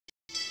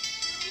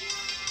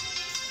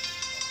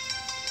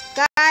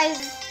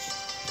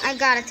guys, I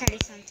gotta tell you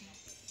something.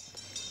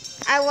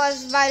 I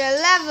was by the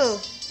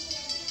level.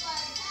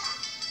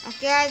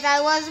 Okay guys,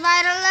 I was by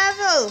the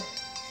level.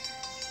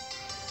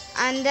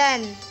 And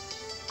then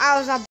I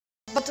was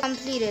about to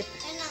complete it.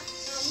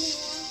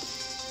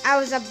 I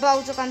was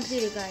about to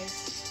complete it,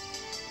 guys.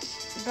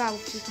 About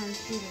to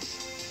complete it.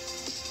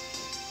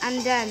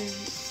 And then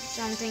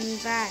something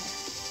bad.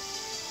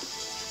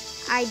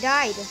 I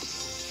died.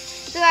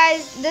 So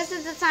guys, this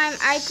is the time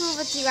I prove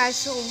it to you guys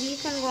so we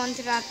can go on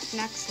to that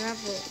next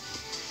level.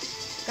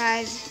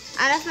 Guys,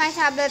 and if my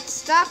tablet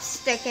stops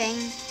sticking,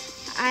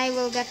 I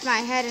will get my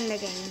head in the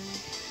game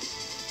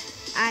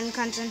and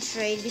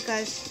concentrate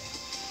because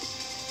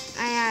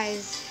my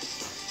eyes,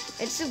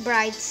 it's too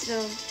bright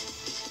still.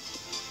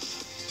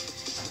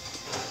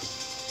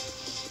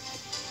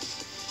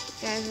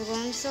 Guys, we're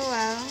going so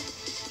well.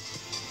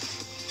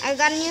 I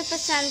got a new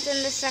percent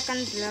in the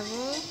second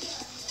level.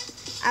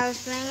 I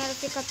was playing it a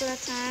few couple of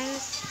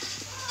times.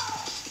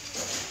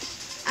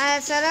 And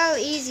it's a little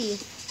easy.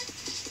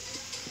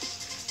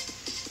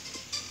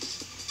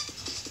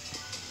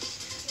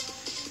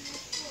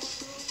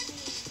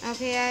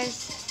 Okay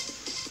guys.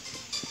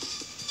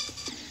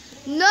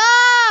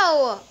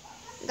 No!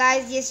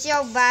 Guys, you see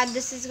how bad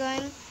this is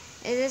going?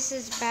 This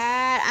is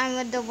bad. And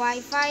with the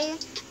Wi-Fi,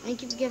 you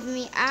keep giving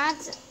me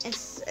ads.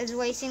 It's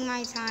wasting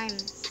my time.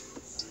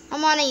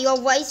 Come on,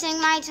 you're wasting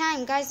my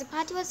time. Guys, the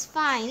party was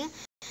fine.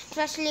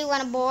 Especially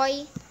when a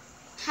boy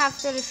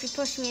after if he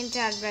pushed me into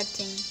that red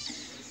thing.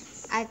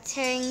 I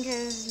think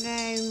his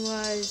name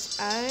was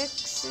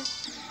Alex.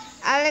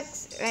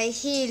 Alex, right,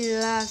 he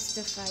loves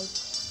to fight.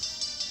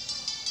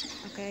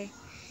 Okay,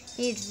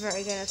 he's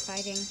very good at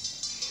fighting.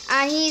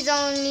 And he's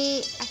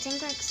only, I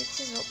think like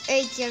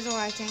 8 years old,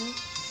 I think.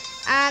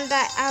 And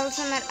I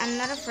also met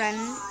another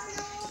friend.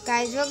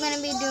 Guys, we're going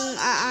to be doing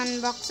an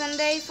unboxing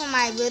day for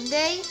my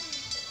birthday.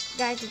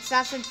 Guys, it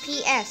starts with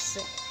PS.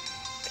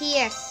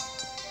 PS.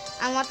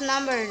 And what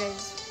number it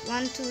is.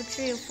 1, 2,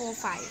 3, 4,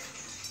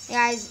 5.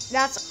 Guys,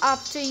 that's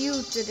up to you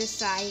to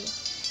decide.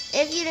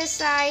 If you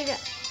decide,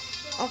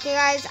 okay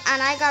guys, and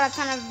I got a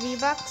ton of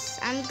V-Bucks,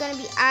 I'm gonna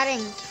be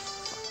adding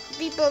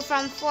people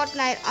from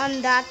Fortnite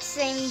on that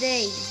same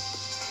day.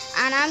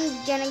 And I'm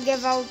gonna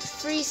give out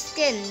free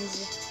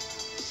skins.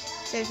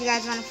 So if you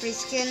guys want a free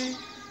skin,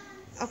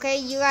 okay,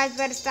 you guys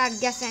better start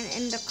guessing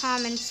in the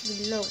comments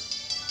below.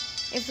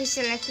 If we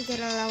select, we get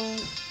around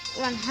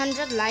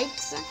 100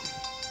 likes.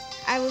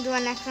 I will do a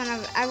next one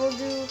of I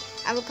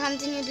will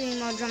continue doing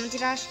more Geometry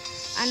Dash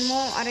and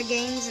more other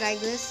games like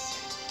this.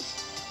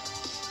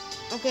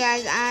 Okay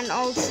guys, and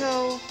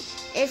also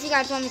if you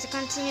guys want me to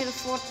continue the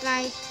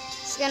Fortnite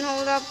skin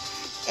hold up,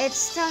 it's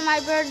still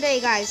my birthday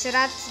guys, so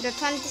that's the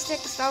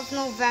 26th of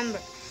November.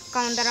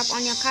 Count that up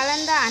on your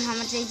calendar, and how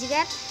much days you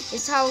get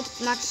is how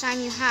much time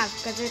you have,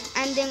 because it's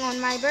ending on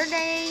my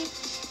birthday.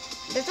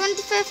 The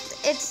 25th,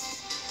 it's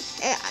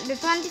the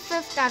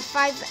 25th at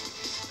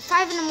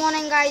 5 in the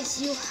morning,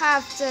 guys. You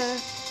have to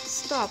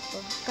stop,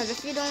 because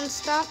if you don't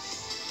stop,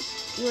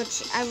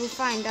 I will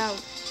find out.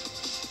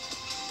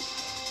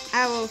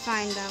 I will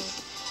find out.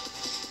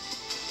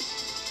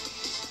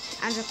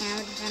 I'm joking, I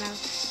will find out.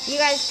 You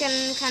guys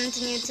can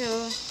continue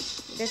till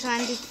the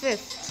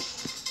 25th.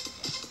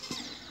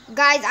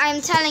 Guys, I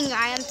am telling you,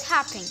 I am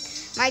tapping.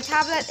 My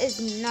tablet is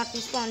not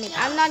responding.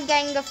 I'm not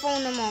getting the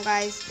phone no more,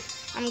 guys.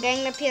 I'm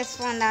getting the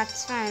PS4, and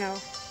that's final.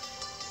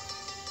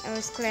 It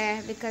was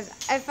clear because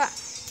I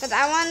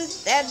wanted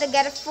to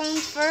get a phone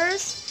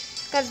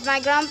first, because my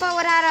grandpa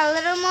would have a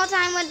little more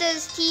time with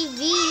his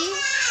TV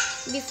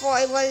before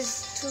it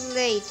was too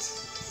late.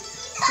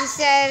 He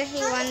said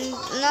he wanted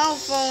no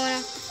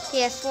phone,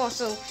 PS4,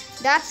 so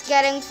that's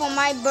getting for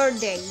my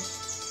birthday.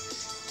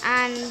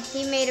 And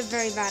he made a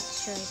very bad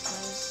choice,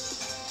 guys.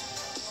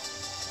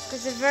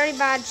 Because the very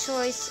bad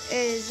choice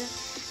is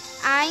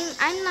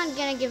I'm not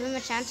gonna give him a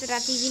chance with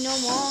that TV no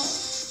more.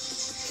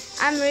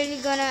 I'm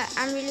really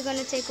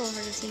gonna take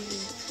over the TV.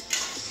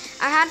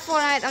 I had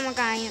Fortnite on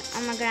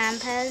my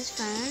grandpa's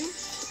phone.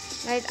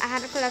 Guys, I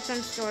had to collect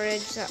some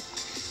storage. So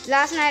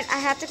last night I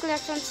had to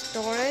collect some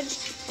storage.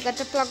 I got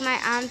to plug my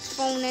aunt's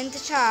phone in to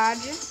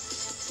charge.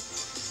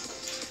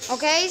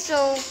 Okay,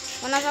 so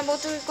when I was about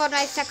to record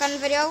my second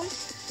video,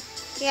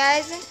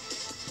 guys,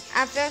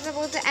 after I was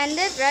about to end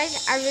it, right,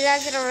 I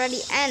realized it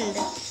already ended.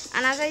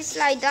 And as I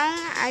slide down,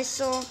 I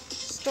saw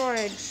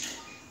storage.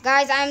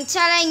 Guys, I'm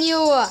telling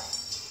you,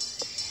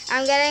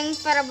 I'm getting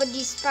fed up with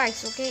these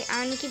spikes, okay?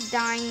 I'm gonna keep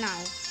dying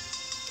now.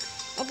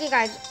 Okay,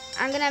 guys,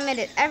 I'm gonna admit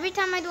it. Every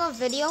time I do a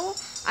video,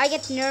 I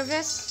get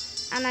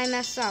nervous and I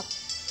mess up.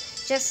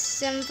 Just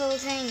simple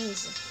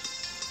things.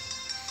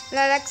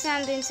 Like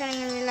I'm doing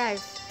something in real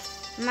life.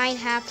 Might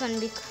happen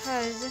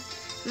because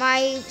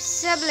my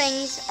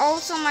siblings,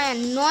 also my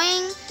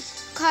annoying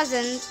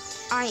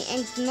cousins, are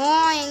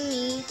ignoring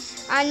me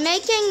and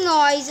making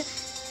noise,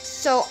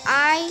 so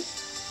I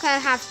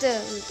can have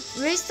to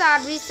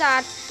restart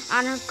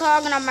and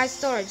clogging up my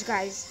storage,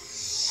 guys.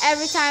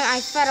 Every time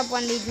I fed up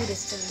when they do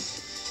this to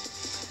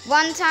me.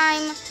 One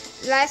time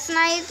last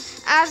night,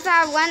 after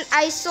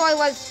I saw it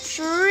was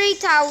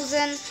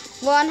 3,000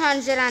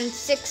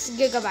 106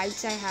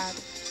 gigabytes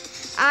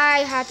I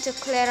had to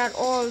clear that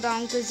all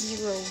down to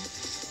 0.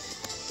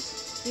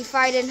 If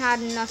I didn't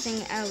have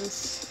nothing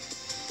else.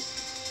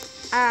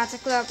 I had to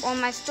clear up all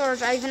my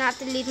storage. I even had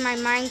to delete my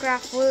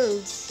Minecraft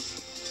worlds.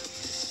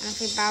 And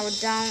if we bow it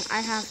down, I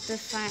have to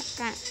find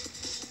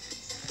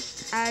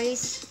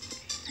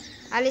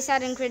at least I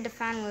didn't create the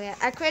fan wheel yet.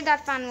 I created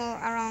that fan wheel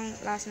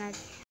around last night.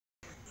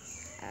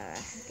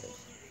 Okay.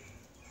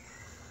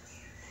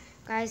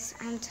 Guys,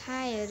 I'm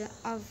tired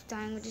of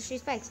dying with the 3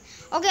 spikes.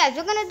 Okay, guys,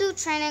 we're gonna do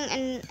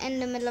training in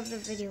the middle of the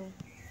video.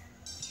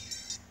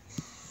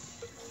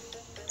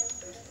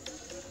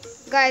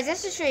 Guys,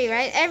 just to show you,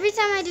 right? Every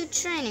time I do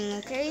training,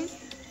 okay,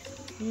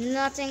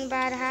 nothing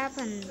bad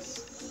happens.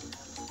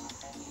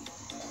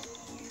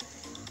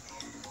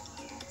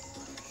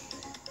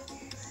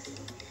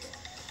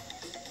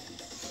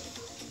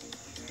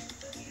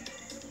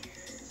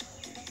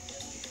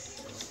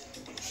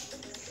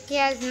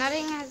 Yes,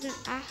 nothing hasn't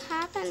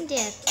happened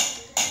yet.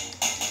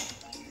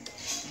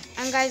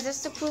 And guys,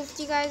 just to prove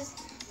to you guys,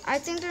 I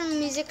think the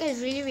music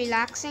is really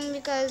relaxing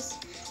because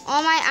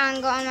all my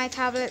anger on my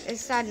tablet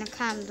is starting to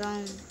calm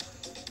down.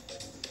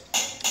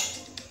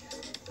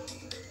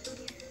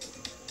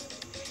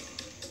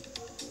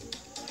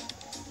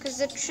 Because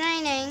the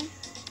training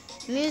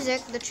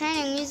music,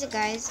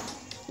 guys,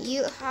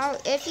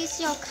 if you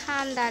see how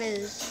calm that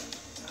is,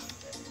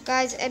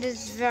 guys, it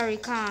is very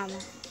calm.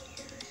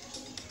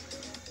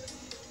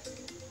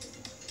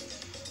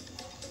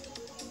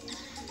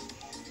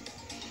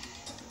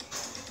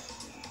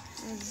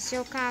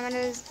 So calm it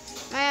is.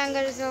 My anger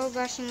is all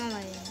gushing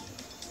away.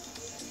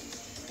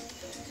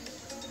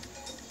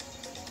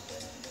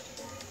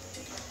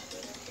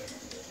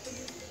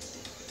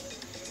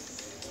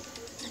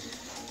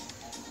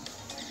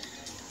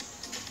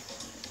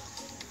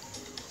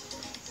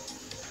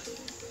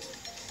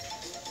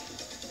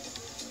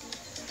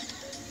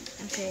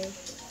 Okay.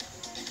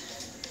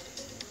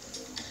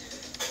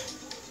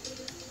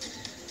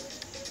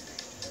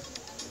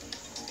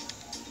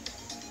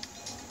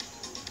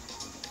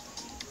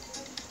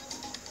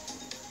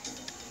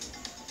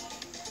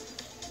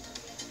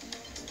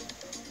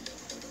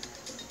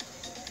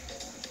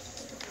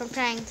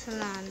 Preparing to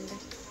land.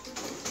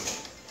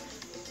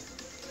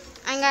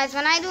 And guys,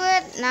 when I do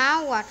it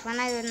now, when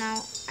I do it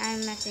now,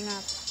 I'm messing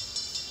up.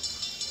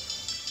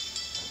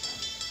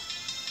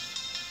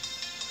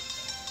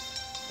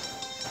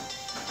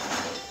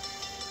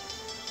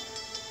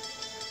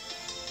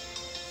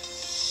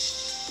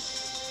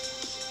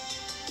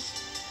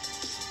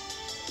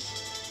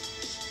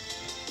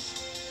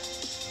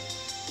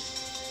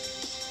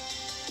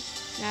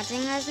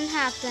 Nothing hasn't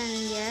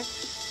happened yet,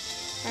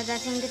 but I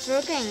think it's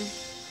working.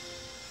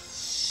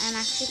 I'm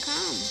actually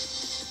calm.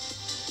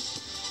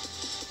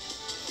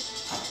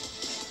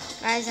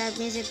 Guys, that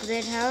music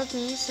did help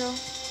me, so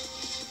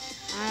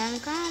I am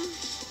calm.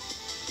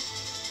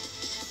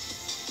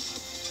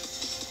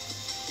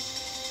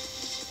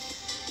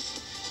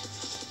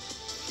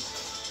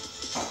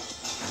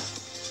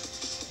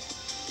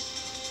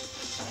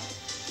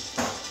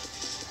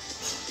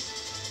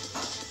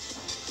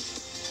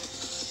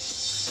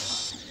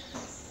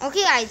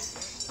 Okay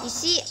guys, you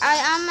see I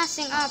am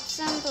messing up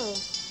simple.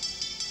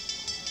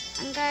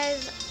 And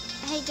guys,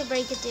 I hate to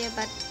break it to you,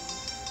 but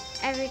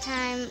every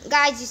time,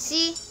 guys, you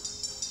see,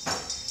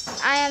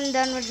 I am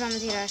done with Drum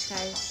Rush,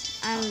 guys.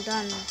 I'm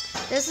done.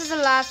 This is the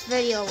last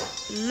video.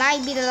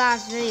 Might be the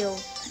last video.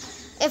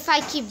 If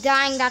I keep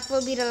dying, that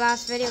will be the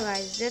last video,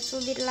 guys. This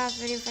will be the last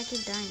video if I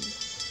keep dying.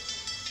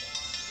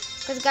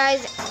 Because,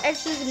 guys,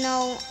 if you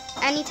know,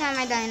 anytime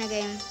I die in a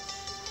game,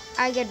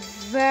 I get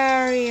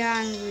very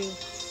angry.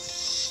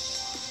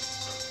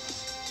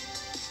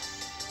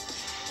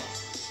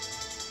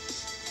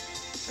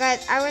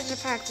 Guys, I wish the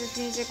practice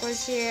music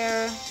was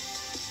here,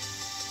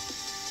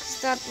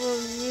 because that will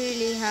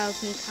really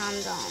help me calm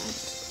down.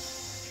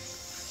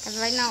 Because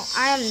right now,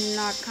 I am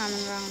not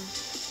calming down.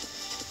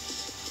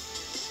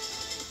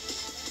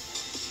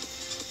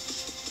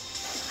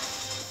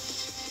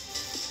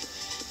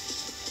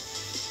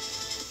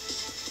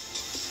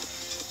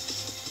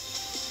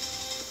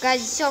 Guys,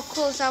 you see how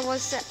close I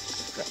was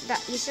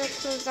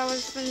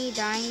for me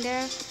dying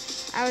there?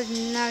 I was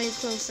nearly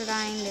close to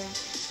dying there.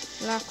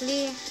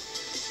 Luckily,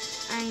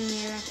 I'm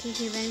a lucky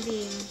human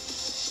being.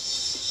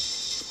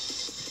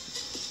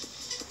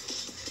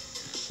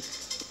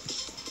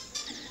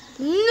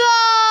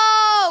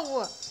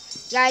 No!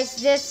 Guys,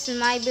 this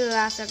might be the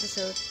last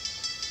episode.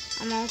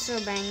 I'm also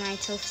banging my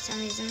toe for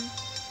some reason.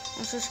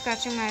 Also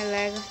scratching my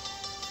leg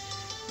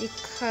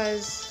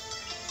because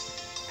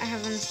I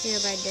have a mosquito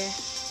bite there,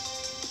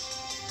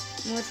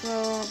 which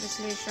will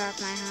obviously shock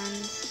my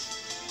hands.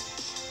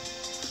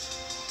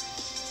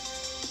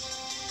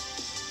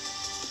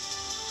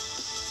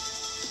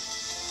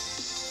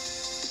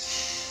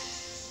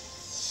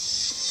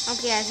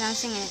 Okay guys, I'm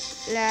singing it.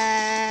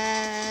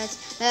 Let's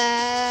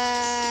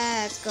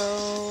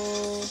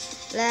go.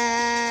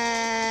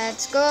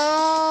 Let's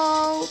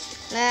go.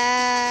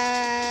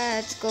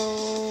 Let's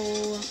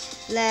go.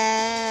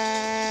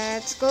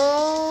 Let's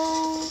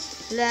go.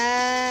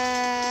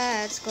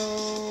 Let's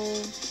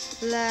go.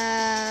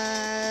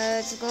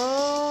 Let's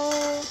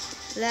go.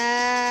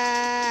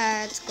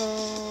 Let's go.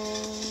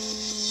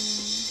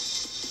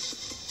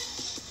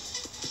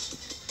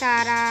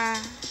 Ta-da.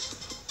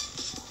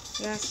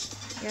 Yes,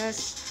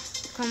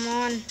 yes. Come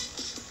on.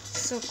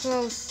 So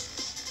close.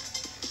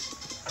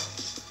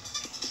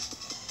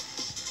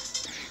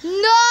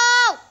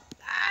 No!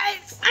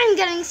 I'm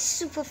getting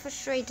super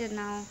frustrated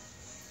now.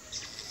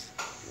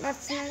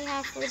 That's nearly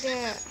halfway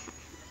there.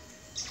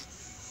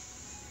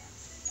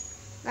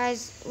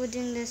 Guys, we're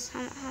doing this. How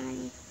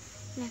many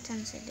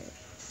attempts I did?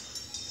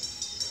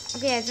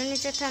 Okay, I don't need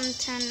to attempt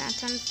 10.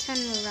 Attempt 10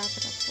 will wrap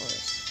it up for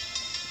us.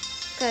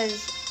 Because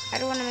I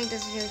don't want to make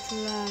this video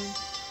too long.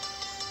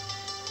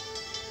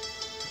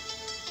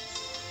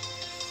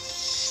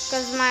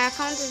 Because my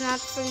account is not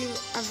fully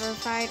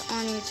verified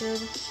on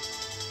YouTube.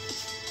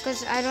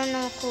 Because I don't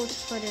know what code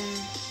to put in.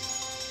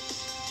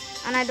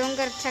 And I don't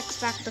get a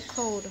text back the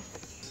code.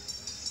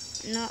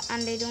 No,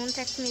 and they don't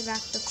text me back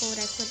the code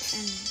I put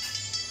in.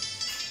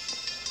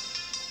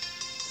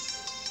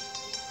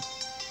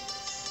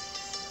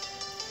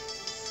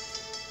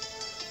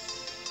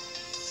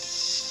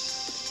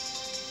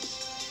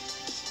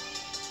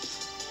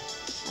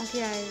 Okay,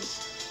 guys.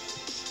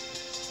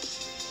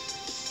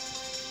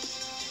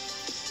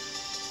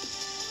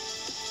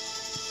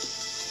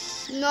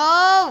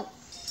 No!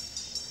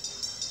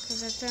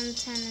 Because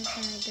attempt 10 is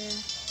right there.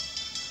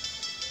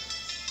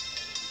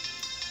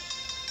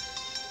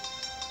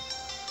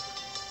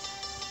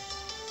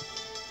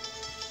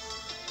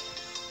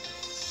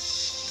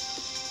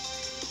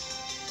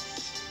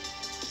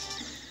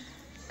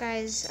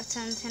 Guys,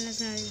 attempt 10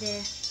 is not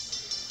there.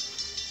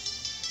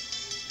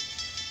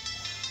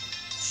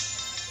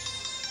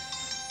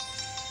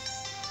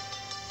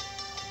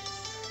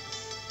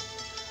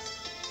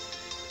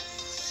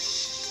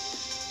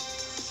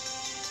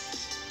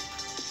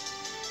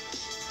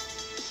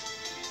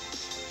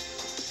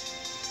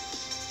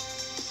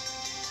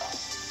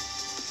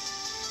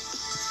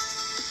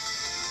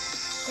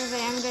 Because I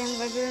am getting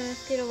regular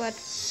mosquito, but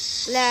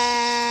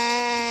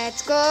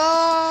let's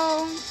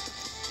go.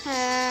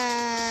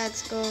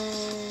 Let's go.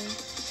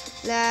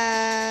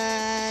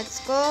 Let's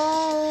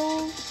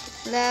go.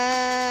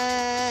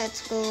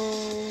 Let's go.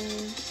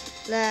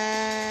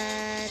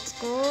 Let's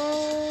go.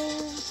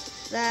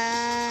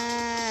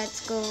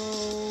 Let's go.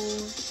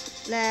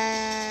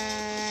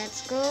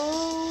 Let's go.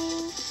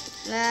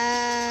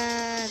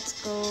 Let's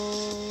go.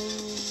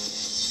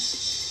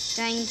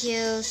 Thank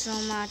you so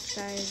much,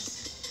 guys.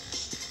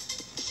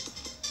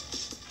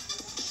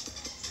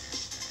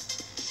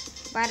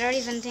 But I don't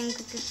even think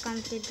we could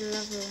complete the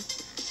level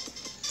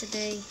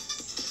today.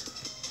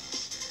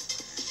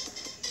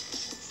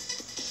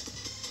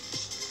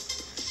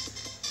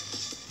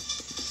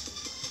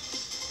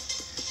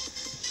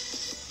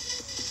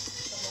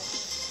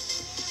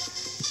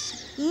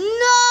 No!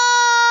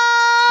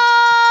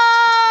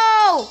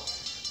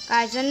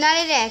 Guys, we're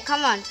nearly there.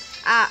 Come on.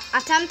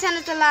 Attempt 10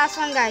 is the last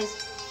one, guys.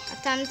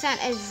 Attempt 10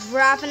 is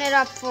wrapping it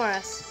up for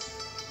us.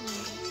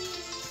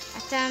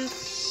 Attempt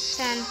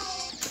 10.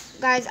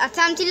 Guys,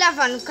 attempt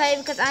 11, okay,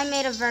 because I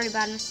made a very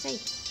bad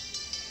mistake.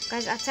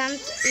 Guys,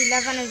 attempt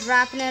 11 is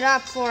wrapping it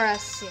up for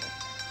us here.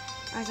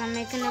 Guys, I'm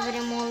making the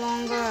video more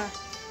longer.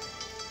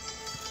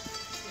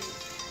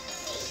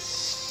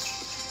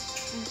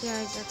 Okay,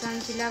 guys,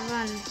 attempt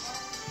 11.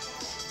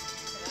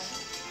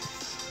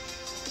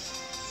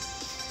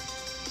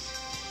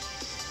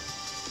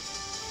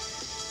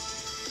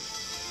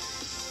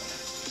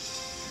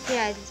 Okay,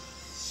 guys.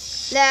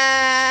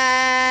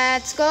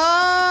 Let's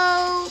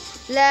go.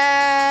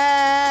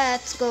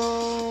 Let's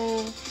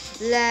go.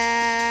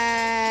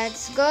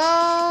 Let's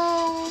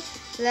go.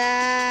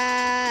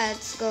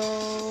 Let's go.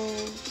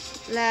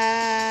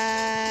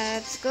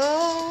 Let's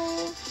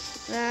go.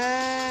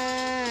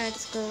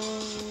 Let's go.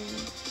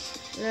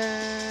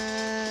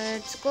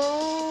 Let's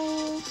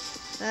go.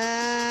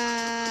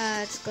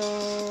 Let's go.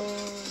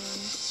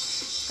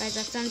 Guys,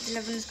 attempt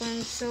 11 is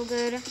going so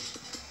good.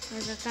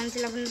 Guys, attempt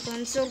 11 is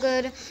going so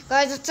good.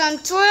 Guys,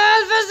 attempt 12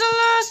 is the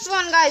last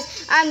one,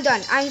 guys. I'm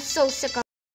done. I'm so sick of